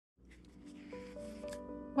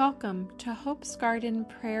Welcome to Hope's Garden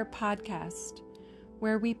Prayer Podcast,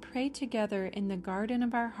 where we pray together in the garden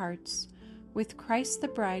of our hearts with Christ the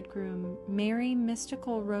Bridegroom, Mary,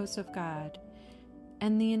 Mystical Rose of God,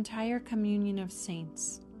 and the entire communion of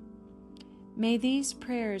saints. May these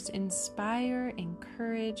prayers inspire,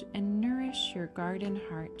 encourage, and nourish your garden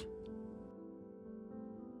heart.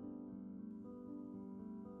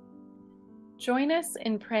 Join us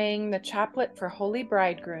in praying the Chaplet for Holy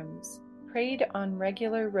Bridegrooms, prayed on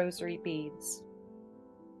regular rosary beads.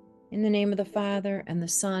 In the name of the Father, and the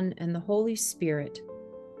Son, and the Holy Spirit.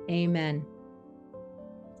 Amen.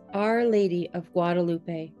 Our Lady of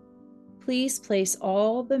Guadalupe, please place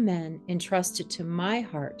all the men entrusted to my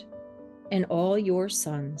heart and all your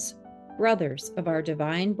sons, brothers of our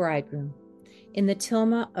divine bridegroom, in the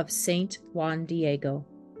tilma of Saint Juan Diego.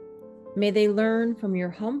 May they learn from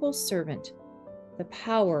your humble servant the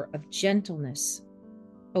power of gentleness,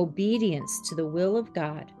 obedience to the will of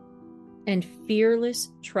God, and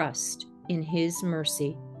fearless trust in His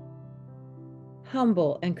mercy.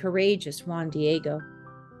 Humble and courageous Juan Diego,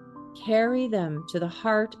 carry them to the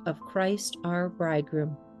heart of Christ our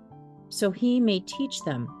bridegroom, so He may teach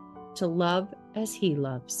them to love as He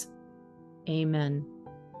loves. Amen.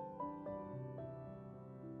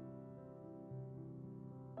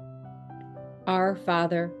 Our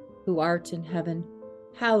Father, who art in heaven,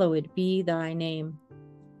 hallowed be thy name.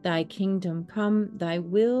 Thy kingdom come, thy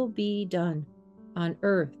will be done, on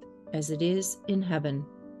earth as it is in heaven.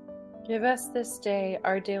 Give us this day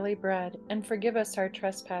our daily bread, and forgive us our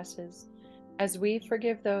trespasses, as we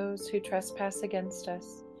forgive those who trespass against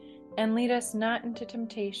us. And lead us not into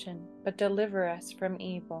temptation, but deliver us from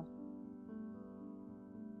evil.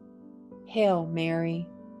 Hail Mary,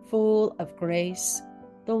 full of grace,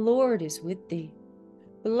 the Lord is with thee.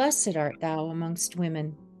 Blessed art thou amongst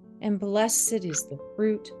women, and blessed is the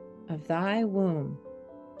fruit of thy womb,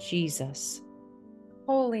 Jesus.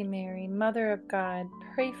 Holy Mary, Mother of God,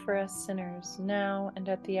 pray for us sinners, now and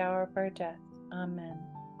at the hour of our death. Amen.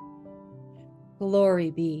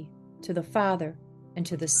 Glory be to the Father, and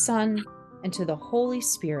to the Son, and to the Holy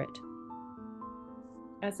Spirit.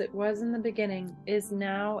 As it was in the beginning, is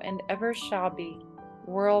now, and ever shall be,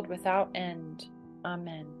 world without end.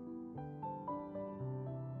 Amen.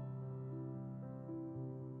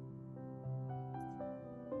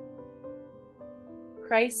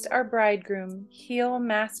 Christ our bridegroom, heal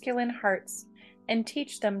masculine hearts and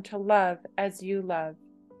teach them to love as you love.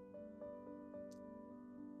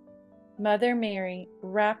 Mother Mary,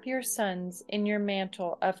 wrap your sons in your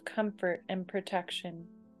mantle of comfort and protection.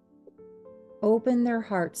 Open their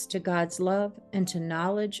hearts to God's love and to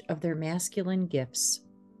knowledge of their masculine gifts.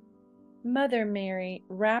 Mother Mary,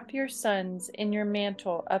 wrap your sons in your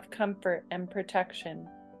mantle of comfort and protection.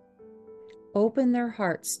 Open their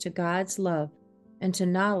hearts to God's love and to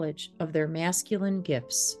knowledge of their masculine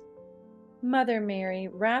gifts. Mother Mary,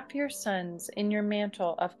 wrap your sons in your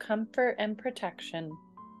mantle of comfort and protection.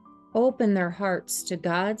 Open their hearts to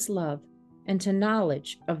God's love and to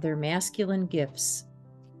knowledge of their masculine gifts.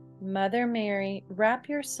 Mother Mary, wrap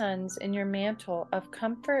your sons in your mantle of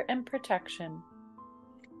comfort and protection.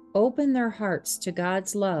 Open their hearts to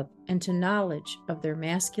God's love and to knowledge of their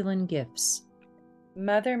masculine gifts.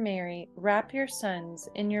 Mother Mary, wrap your sons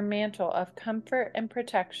in your mantle of comfort and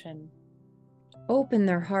protection. Open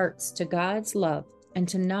their hearts to God's love and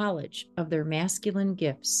to knowledge of their masculine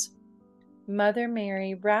gifts. Mother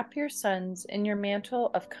Mary, wrap your sons in your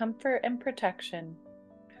mantle of comfort and protection.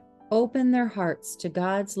 Open their hearts to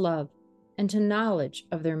God's love and to knowledge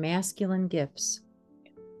of their masculine gifts.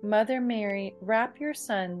 Mother Mary, wrap your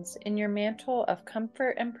sons in your mantle of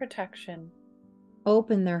comfort and protection.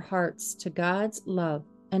 Open their hearts to God's love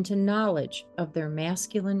and to knowledge of their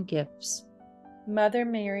masculine gifts. Mother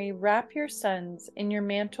Mary, wrap your sons in your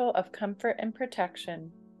mantle of comfort and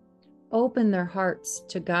protection. Open their hearts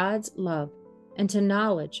to God's love and to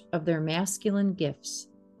knowledge of their masculine gifts.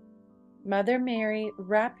 Mother Mary,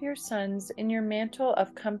 wrap your sons in your mantle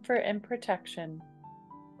of comfort and protection.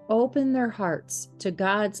 Open their hearts to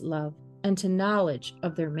God's love and to knowledge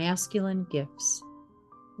of their masculine gifts.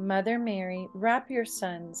 Mother Mary, wrap your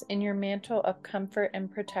sons in your mantle of comfort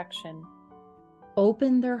and protection.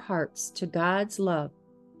 Open their hearts to God's love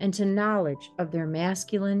and to knowledge of their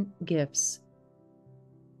masculine gifts.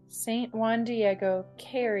 Saint Juan Diego,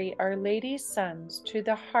 carry Our Lady's sons to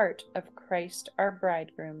the heart of Christ our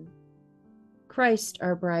bridegroom. Christ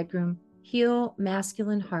our bridegroom, heal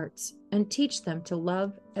masculine hearts and teach them to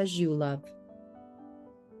love as you love.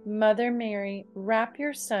 Mother Mary, wrap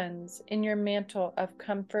your sons in your mantle of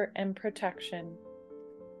comfort and protection.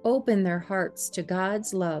 Open their hearts to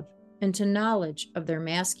God's love and to knowledge of their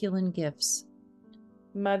masculine gifts.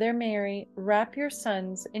 Mother Mary, wrap your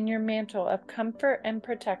sons in your mantle of comfort and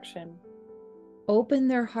protection. Open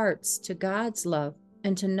their hearts to God's love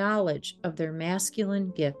and to knowledge of their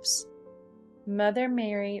masculine gifts. Mother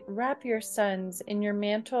Mary, wrap your sons in your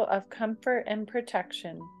mantle of comfort and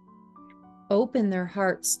protection. Open their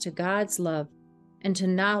hearts to God's love and to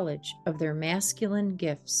knowledge of their masculine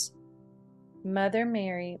gifts. Mother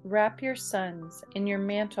Mary, wrap your sons in your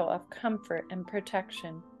mantle of comfort and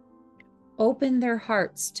protection. Open their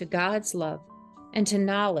hearts to God's love and to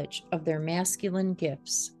knowledge of their masculine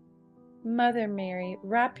gifts. Mother Mary,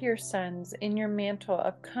 wrap your sons in your mantle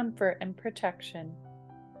of comfort and protection.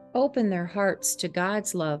 Open their hearts to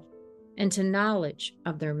God's love and to knowledge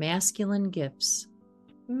of their masculine gifts.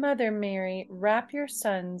 Mother Mary, wrap your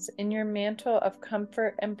sons in your mantle of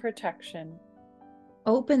comfort and protection.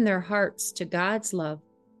 Open their hearts to God's love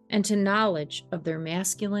and to knowledge of their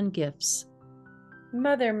masculine gifts.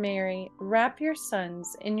 Mother Mary, wrap your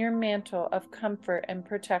sons in your mantle of comfort and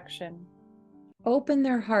protection. Open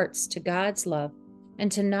their hearts to God's love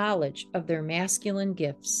and to knowledge of their masculine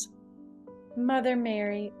gifts. Mother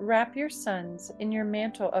Mary, wrap your sons in your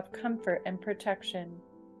mantle of comfort and protection.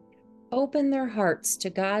 Open their hearts to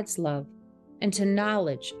God's love and to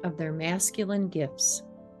knowledge of their masculine gifts.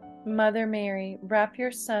 Mother Mary, wrap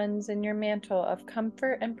your sons in your mantle of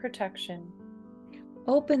comfort and protection.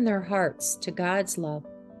 Open their hearts to God's love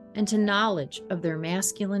and to knowledge of their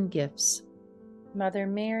masculine gifts. Mother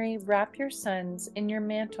Mary, wrap your sons in your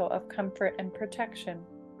mantle of comfort and protection.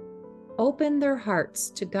 Open their hearts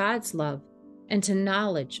to God's love and to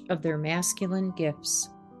knowledge of their masculine gifts.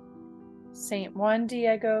 Saint Juan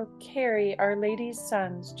Diego, carry Our Lady's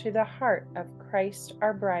sons to the heart of Christ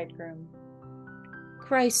our Bridegroom.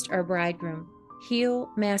 Christ our Bridegroom, heal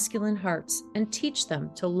masculine hearts and teach them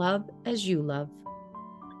to love as you love.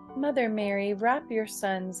 Mother Mary, wrap your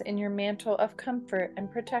sons in your mantle of comfort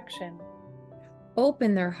and protection.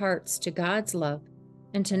 Open their hearts to God's love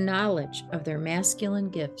and to knowledge of their masculine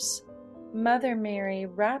gifts. Mother Mary,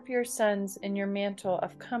 wrap your sons in your mantle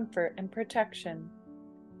of comfort and protection.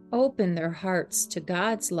 Open their hearts to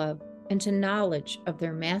God's love and to knowledge of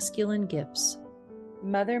their masculine gifts.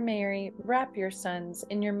 Mother Mary, wrap your sons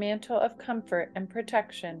in your mantle of comfort and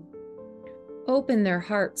protection. Open their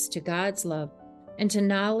hearts to God's love and to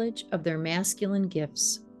knowledge of their masculine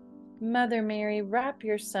gifts. Mother Mary, wrap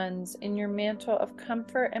your sons in your mantle of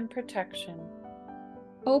comfort and protection.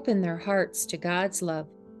 Open their hearts to God's love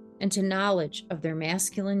and to knowledge of their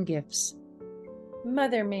masculine gifts.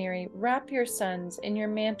 Mother Mary, wrap your sons in your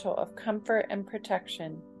mantle of comfort and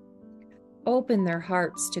protection. Open their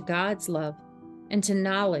hearts to God's love and to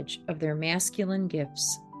knowledge of their masculine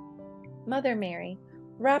gifts. Mother Mary,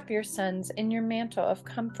 wrap your sons in your mantle of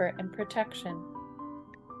comfort and protection.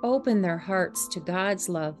 Open their hearts to God's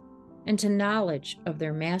love and to knowledge of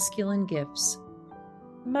their masculine gifts.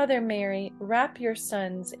 Mother Mary, wrap your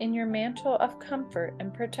sons in your mantle of comfort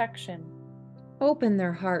and protection. Open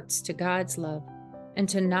their hearts to God's love and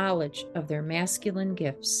to knowledge of their masculine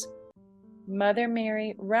gifts. Mother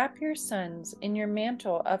Mary, wrap your sons in your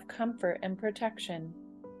mantle of comfort and protection.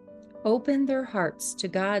 Open their hearts to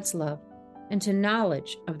God's love and to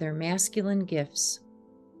knowledge of their masculine gifts.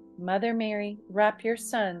 Mother Mary, wrap your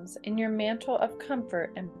sons in your mantle of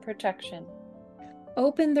comfort and protection.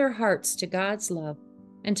 Open their hearts to God's love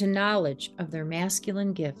and to knowledge of their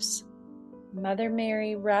masculine gifts. Mother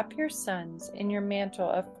Mary, wrap your sons in your mantle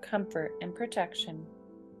of comfort and protection.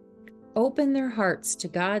 Open their hearts to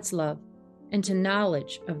God's love and to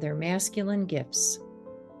knowledge of their masculine gifts.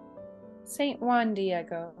 Saint Juan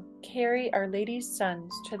Diego, carry Our Lady's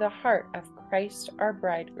sons to the heart of Christ our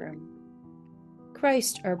Bridegroom.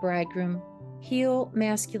 Christ our Bridegroom, heal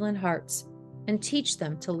masculine hearts and teach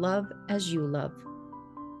them to love as you love.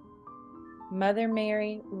 Mother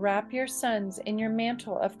Mary, wrap your sons in your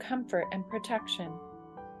mantle of comfort and protection.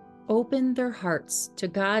 Open their hearts to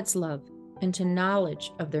God's love and to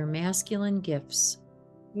knowledge of their masculine gifts.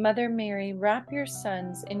 Mother Mary, wrap your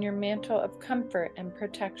sons in your mantle of comfort and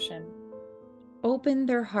protection. Open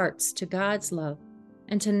their hearts to God's love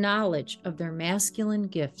and to knowledge of their masculine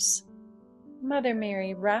gifts. Mother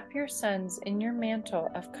Mary, wrap your sons in your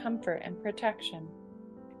mantle of comfort and protection.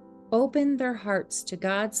 Open their hearts to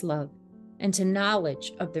God's love and to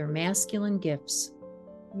knowledge of their masculine gifts.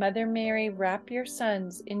 Mother Mary, wrap your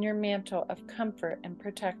sons in your mantle of comfort and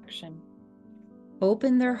protection.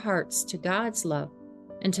 Open their hearts to God's love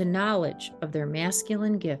and to knowledge of their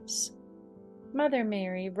masculine gifts. Mother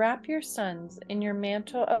Mary, wrap your sons in your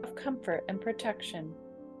mantle of comfort and protection.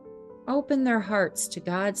 Open their hearts to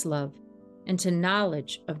God's love and to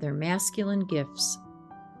knowledge of their masculine gifts.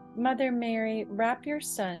 Mother Mary, wrap your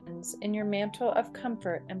sons in your mantle of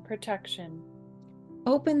comfort and protection.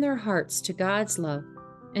 Open their hearts to God's love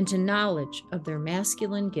and to knowledge of their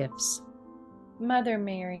masculine gifts. Mother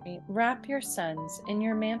Mary, wrap your sons in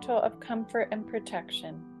your mantle of comfort and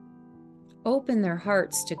protection. Open their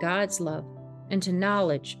hearts to God's love and to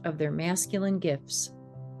knowledge of their masculine gifts.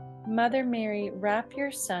 Mother Mary, wrap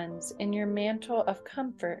your sons in your mantle of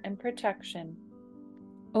comfort and protection.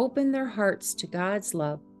 Open their hearts to God's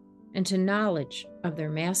love and to knowledge of their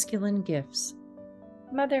masculine gifts.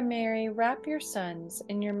 Mother Mary, wrap your sons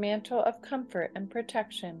in your mantle of comfort and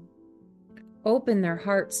protection. Open their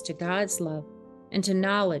hearts to God's love and to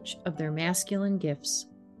knowledge of their masculine gifts.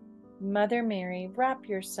 Mother Mary, wrap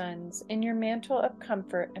your sons in your mantle of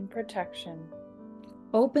comfort and protection.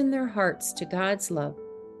 Open their hearts to God's love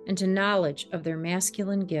and to knowledge of their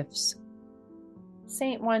masculine gifts.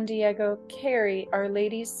 Saint Juan Diego, carry Our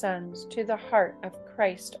Lady's sons to the heart of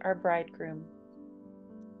Christ our Bridegroom.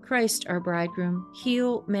 Christ our Bridegroom,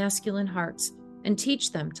 heal masculine hearts and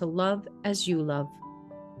teach them to love as you love.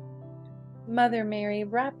 Mother Mary,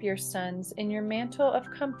 wrap your sons in your mantle of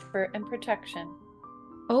comfort and protection.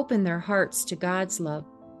 Open their hearts to God's love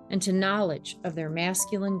and to knowledge of their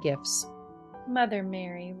masculine gifts. Mother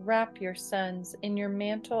Mary, wrap your sons in your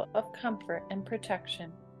mantle of comfort and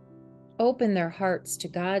protection. Open their hearts to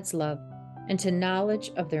God's love and to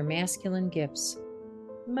knowledge of their masculine gifts.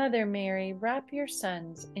 Mother Mary, wrap your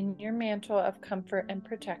sons in your mantle of comfort and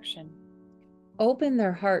protection. Open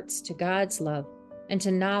their hearts to God's love and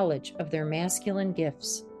to knowledge of their masculine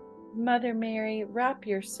gifts. Mother Mary, wrap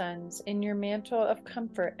your sons in your mantle of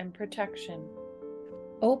comfort and protection.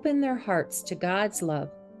 Open their hearts to God's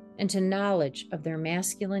love and to knowledge of their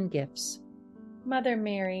masculine gifts. Mother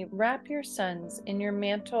Mary, wrap your sons in your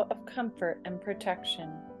mantle of comfort and protection.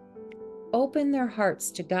 Open their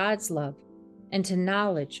hearts to God's love and to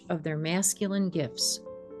knowledge of their masculine gifts.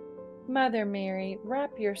 Mother Mary,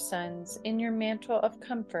 wrap your sons in your mantle of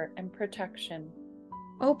comfort and protection.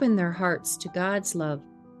 Open their hearts to God's love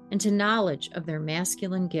and to knowledge of their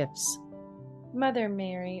masculine gifts. Mother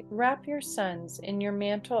Mary, wrap your sons in your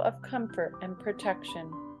mantle of comfort and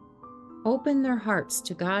protection. Open their hearts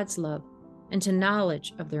to God's love and to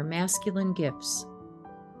knowledge of their masculine gifts.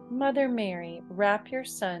 Mother Mary, wrap your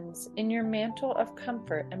sons in your mantle of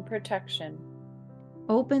comfort and protection.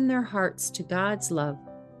 Open their hearts to God's love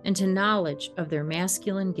and to knowledge of their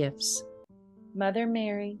masculine gifts. Mother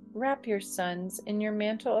Mary, wrap your sons in your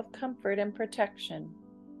mantle of comfort and protection.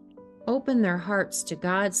 Open their hearts to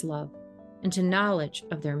God's love and to knowledge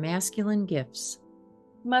of their masculine gifts.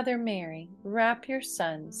 Mother Mary, wrap your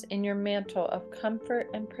sons in your mantle of comfort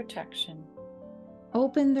and protection.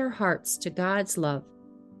 Open their hearts to God's love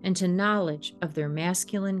and to knowledge of their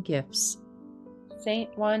masculine gifts.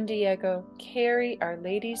 Saint Juan Diego, carry Our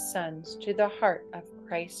Lady's sons to the heart of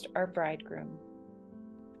Christ our Bridegroom.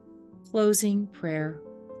 Closing prayer.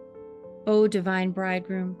 O divine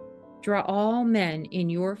bridegroom, draw all men in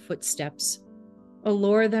your footsteps.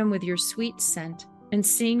 Allure them with your sweet scent and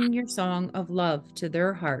sing your song of love to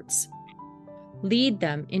their hearts. Lead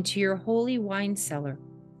them into your holy wine cellar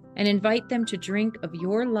and invite them to drink of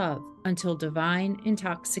your love until divine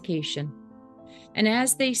intoxication. And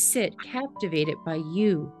as they sit captivated by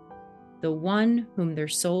you, the one whom their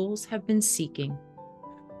souls have been seeking,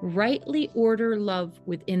 rightly order love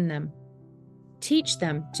within them. Teach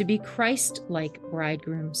them to be Christ-like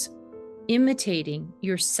bridegrooms, imitating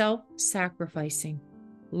your self-sacrificing,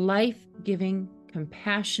 life-giving,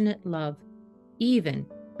 compassionate love, even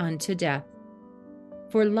unto death.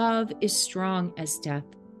 For love is strong as death.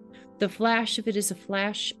 The flash of it is a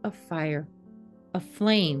flash of fire, a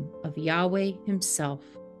flame of Yahweh himself.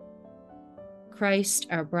 Christ,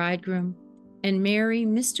 our bridegroom, and Mary,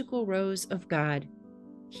 mystical rose of God,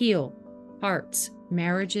 heal hearts,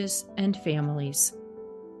 marriages, and families.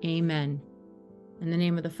 Amen. In the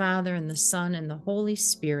name of the Father, and the Son, and the Holy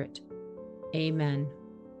Spirit. Amen.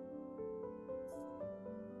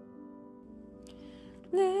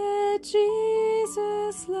 Let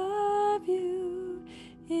Jesus love you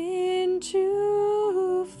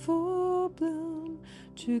into full bloom.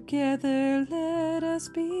 Together let us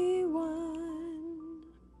be one.